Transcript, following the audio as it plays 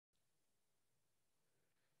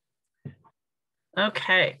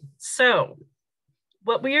Okay, so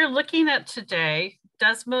what we are looking at today,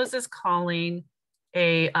 Desmos is calling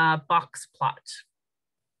a box plot.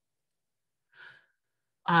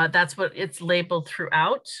 That's what it's labeled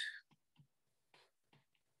throughout.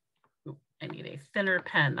 Ooh, I need a thinner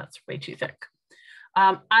pen, that's way too thick.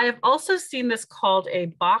 I have also seen this called a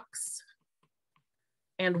box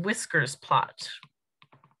and whiskers plot.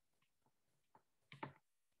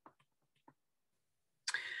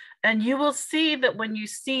 And you will see that when you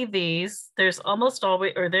see these, there's almost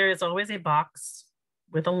always, or there is always a box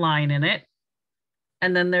with a line in it.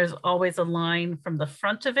 And then there's always a line from the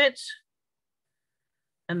front of it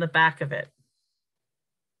and the back of it.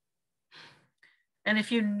 And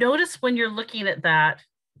if you notice when you're looking at that,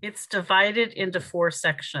 it's divided into 4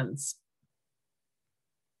 sections.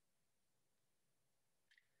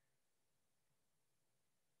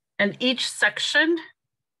 And each section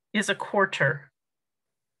is a quarter.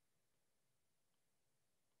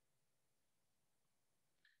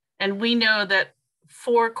 And we know that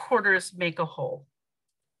 4 quarters make a whole.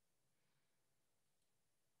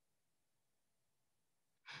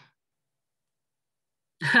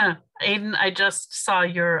 Aiden, I just saw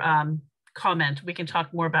your comment. We can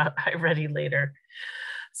talk more about iReady later.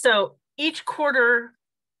 So each quarter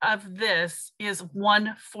of this is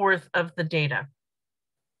 1/4 of the data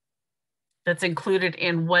that's included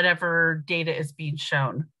in whatever data is being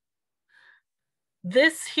shown.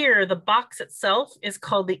 This here, the box itself, is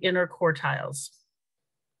called the inner quartiles.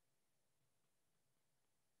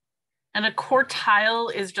 And a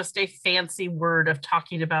quartile is just a fancy word of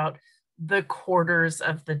talking about the quarters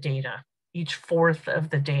of the data, each 1/4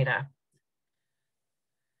 of the data.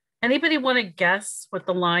 Anybody want to guess what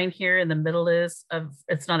the line here in the middle is of,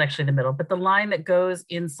 it's not actually the middle, but the line that goes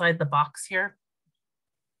inside the box here?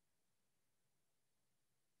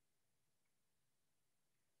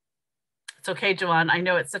 It's okay, Joanne. I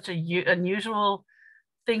know it's such a unusual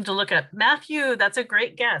thing to look at. Matthew, that's a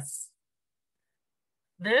great guess.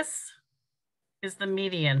 This is the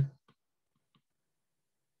median.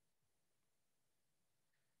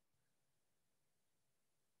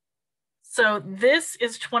 So this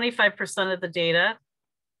is 25% of the data.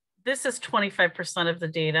 This is 25% of the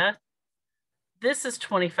data. This is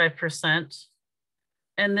 25%.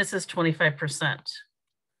 And this is 25%.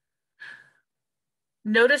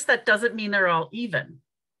 Notice that doesn't mean they're all even,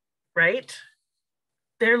 right?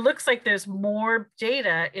 There looks like there's more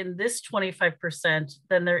data in this 25%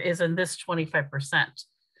 than there is in this 25%.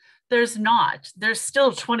 There's not. There's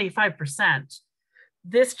still 25%.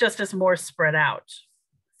 This just is more spread out.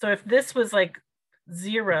 So if this was like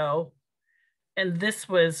 0 and this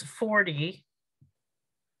was 40,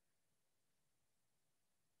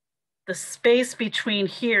 the space between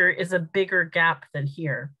here is a bigger gap than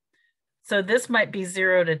here. So this might be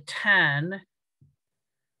 0 to 10,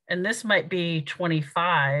 and this might be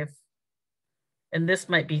 25, and this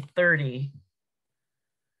might be 30.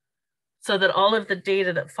 So that all of the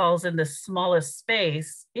data that falls in the smallest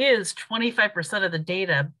space is 25% of the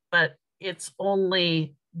data, but it's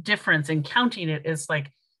only difference in counting it is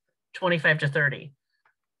like 25 to 30.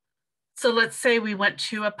 So let's say we went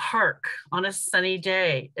to a park on a sunny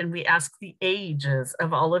day and we asked the ages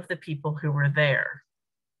of all of the people who were there.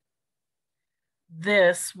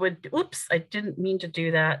 This would, oops, I didn't mean to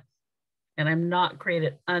do that. And I'm not great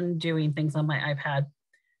at undoing things on my iPad.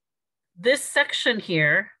 This section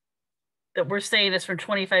here that we're saying is from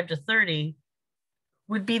 25 to 30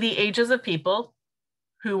 would be the ages of people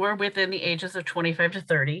who were within the ages of 25 to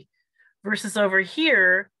 30, versus over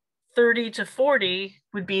here, 30 to 40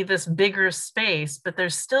 would be this bigger space, but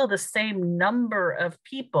there's still the same number of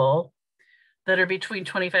people that are between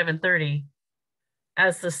 25 and 30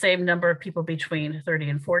 as the same number of people between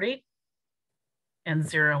 30 and 40 and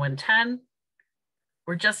 0 and 10.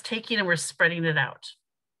 We're just taking and we're spreading it out.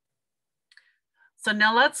 So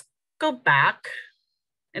now let's go back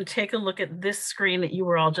and take a look at this screen that you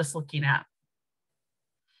were all just looking at.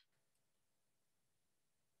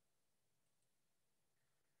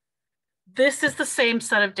 This is the same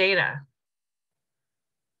set of data.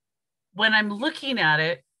 When I'm looking at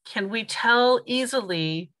it, can we tell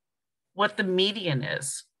easily what the median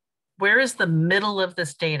is? Where is the middle of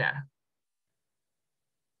this data?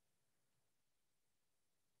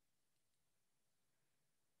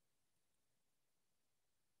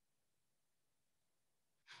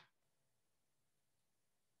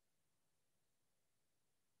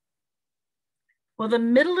 Well, the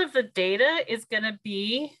middle of the data is going to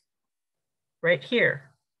be right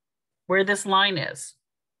here, where this line is.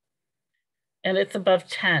 And it's above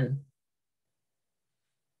 10.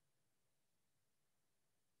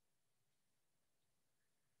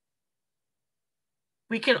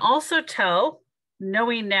 We can also tell,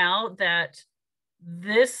 knowing now that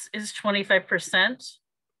this is 25%,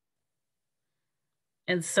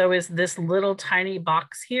 and so is this little tiny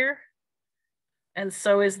box here, and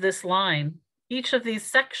so is this line. Each of these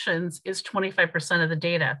sections is 25% of the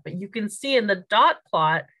data, but you can see in the dot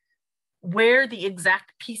plot where the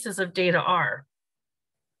exact pieces of data are.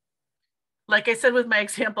 Like I said with my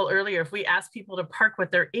example earlier, if we asked people to park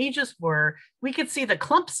what their ages were, we could see the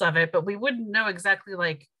clumps of it, but we wouldn't know exactly,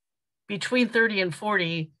 like, between 30 and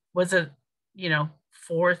 40, was it,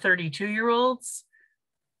 4 32-year-olds?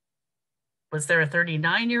 Was there a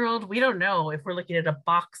 39-year-old? We don't know if we're looking at a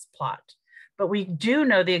box plot, but we do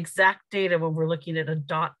know the exact data when we're looking at a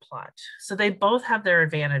dot plot. So they both have their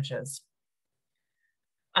advantages.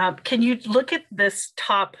 Can you look at this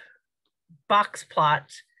top box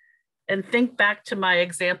plot and think back to my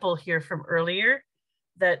example here from earlier,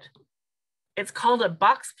 that it's called a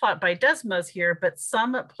box plot by Desmos here, but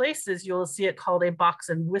some places you'll see it called a box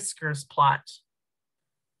and whiskers plot.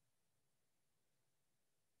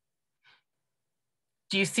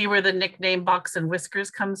 Do you see where the nickname box and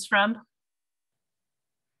whiskers comes from?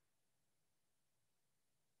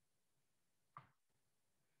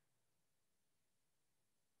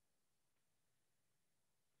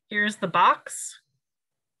 Here's the box,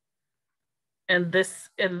 and this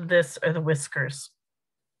are the whiskers.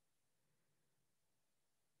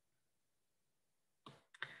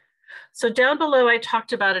 So down below, I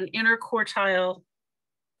talked about an inner quartile.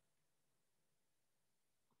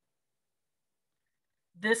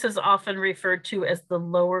 This is often referred to as the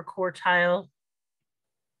lower quartile.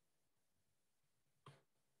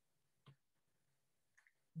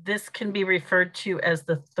 This can be referred to as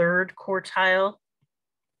the third quartile.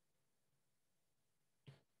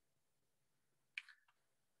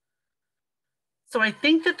 So I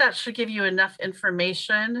think that should give you enough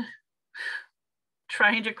information.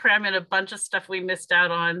 Trying to cram in a bunch of stuff we missed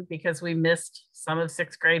out on because we missed some of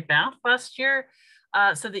 6th grade math last year,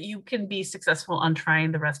 so that you can be successful on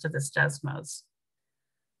trying the rest of this Desmos.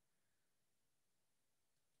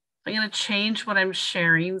 I'm going to change what I'm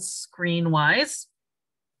sharing screen-wise.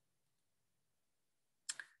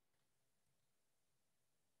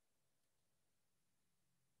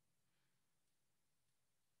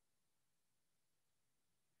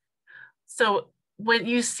 So what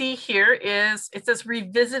you see here is it says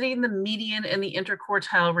revisiting the median and the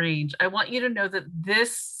interquartile range. I want you to know that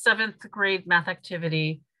this 7th grade math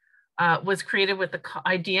activity was created with the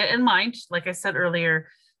idea in mind, like I said earlier,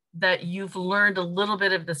 that you've learned a little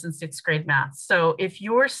bit of this in 6th grade math. So if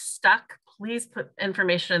you're stuck, please put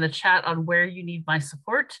information in the chat on where you need my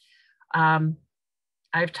support.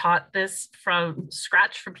 I've taught this from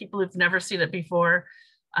scratch for people who've never seen it before,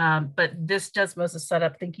 but this Desmos is set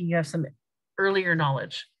up thinking you have some earlier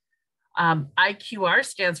knowledge. IQR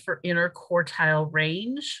stands for interquartile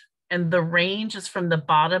range, and the range is from the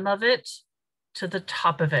bottom of it to the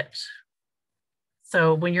top of it.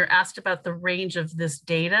 So when you're asked about the range of this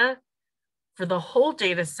data, for the whole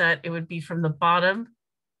data set, it would be from the bottom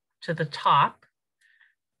to the top.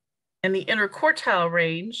 And the interquartile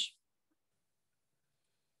range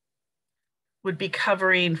would be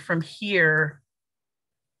covering from here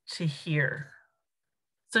to here.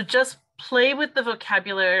 So just play with the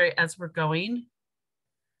vocabulary as we're going.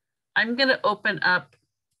 I'm going to open up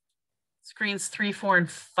screens 3, 4, and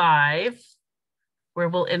 5, where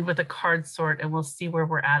we'll end with a card sort, and we'll see where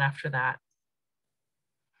we're at after that.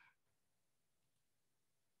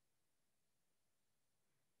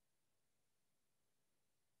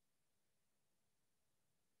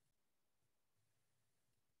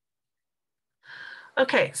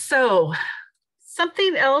 Okay, so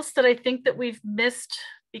something else that I think that we've missed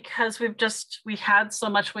because we had so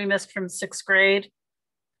much we missed from 6th grade.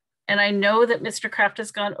 And I know that Mr. Kraft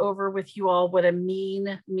has gone over with you all what a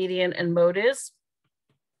mean, median, and mode is.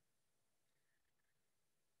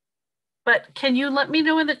 But can you let me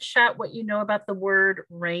know in the chat what you know about the word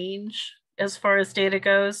range as far as data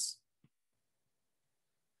goes?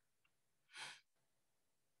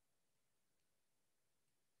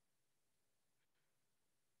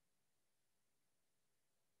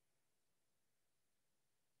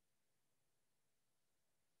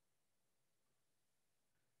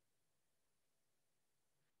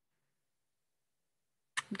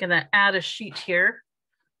 I'm gonna add a sheet here.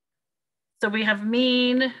 So we have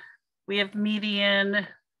mean, we have median,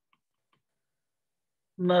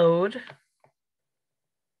 mode.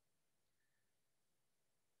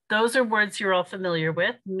 Those are words you're all familiar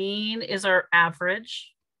with. Mean is our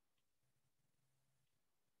average.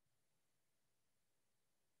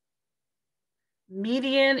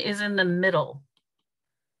 Median is in the middle.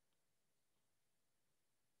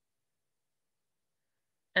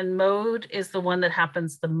 And mode is the one that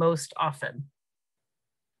happens the most often.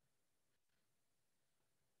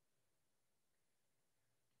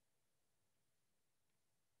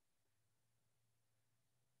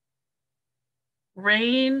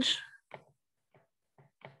 Range,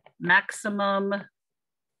 maximum,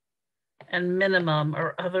 and minimum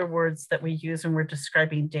are other words that we use when we're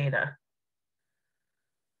describing data.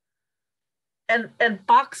 And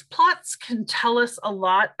box plots can tell us a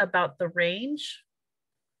lot about the range,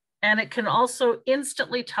 and it can also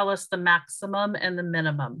instantly tell us the maximum and the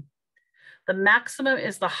minimum. The maximum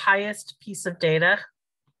is the highest piece of data.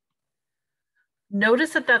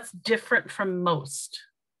 Notice that that's different from most.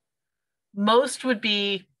 Most would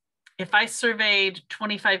be if I surveyed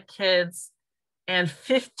 25 kids and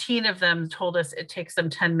 15 of them told us it takes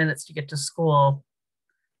them 10 minutes to get to school,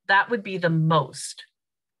 that would be the most.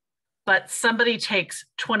 But somebody takes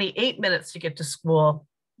 28 minutes to get to school,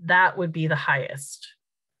 that would be the highest.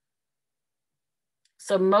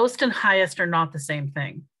 So most and highest are not the same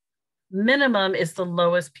thing. Minimum is the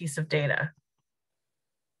lowest piece of data.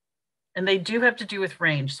 And they do have to do with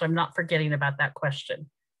range, so I'm not forgetting about that question.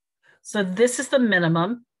 So this is the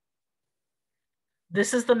minimum.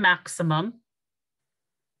 This is the maximum.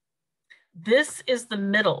 This is the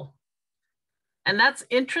middle. And that's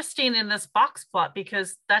interesting in this box plot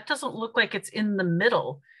because that doesn't look like it's in the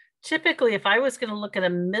middle. Typically, if I was going to look at a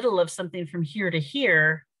middle of something from here to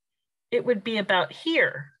here, it would be about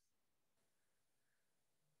here.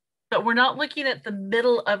 But we're not looking at the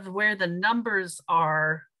middle of where the numbers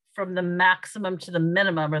are from the maximum to the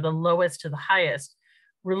minimum or the lowest to the highest.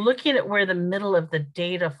 We're looking at where the middle of the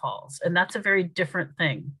data falls. And that's a very different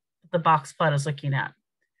thing the box plot is looking at.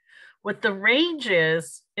 What the range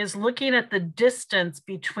is looking at the distance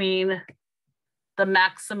between the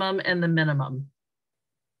maximum and the minimum.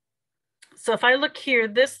 So if I look here,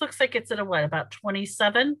 this looks like it's at a what, about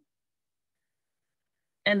 27?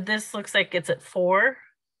 And this looks like it's at 4.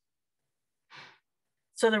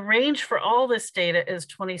 So the range for all this data is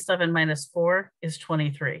 27 minus 4 is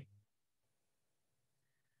 23.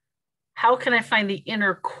 How can I find the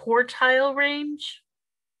inner quartile range?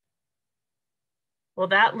 Well,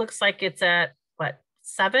 that looks like it's at what,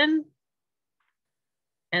 7?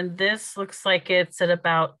 And this looks like it's at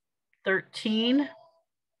about 13.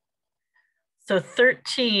 So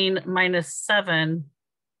 13 minus 7,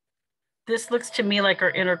 this looks to me like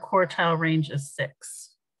our inner quartile range is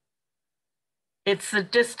 6. It's the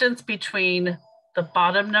distance between the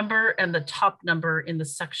bottom number and the top number in the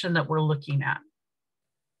section that we're looking at.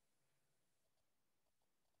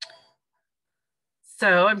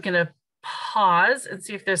 So I'm going to pause and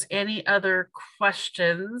see if there's any other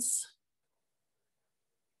questions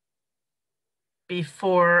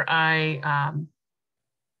before I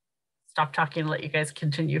stop talking and let you guys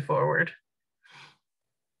continue forward.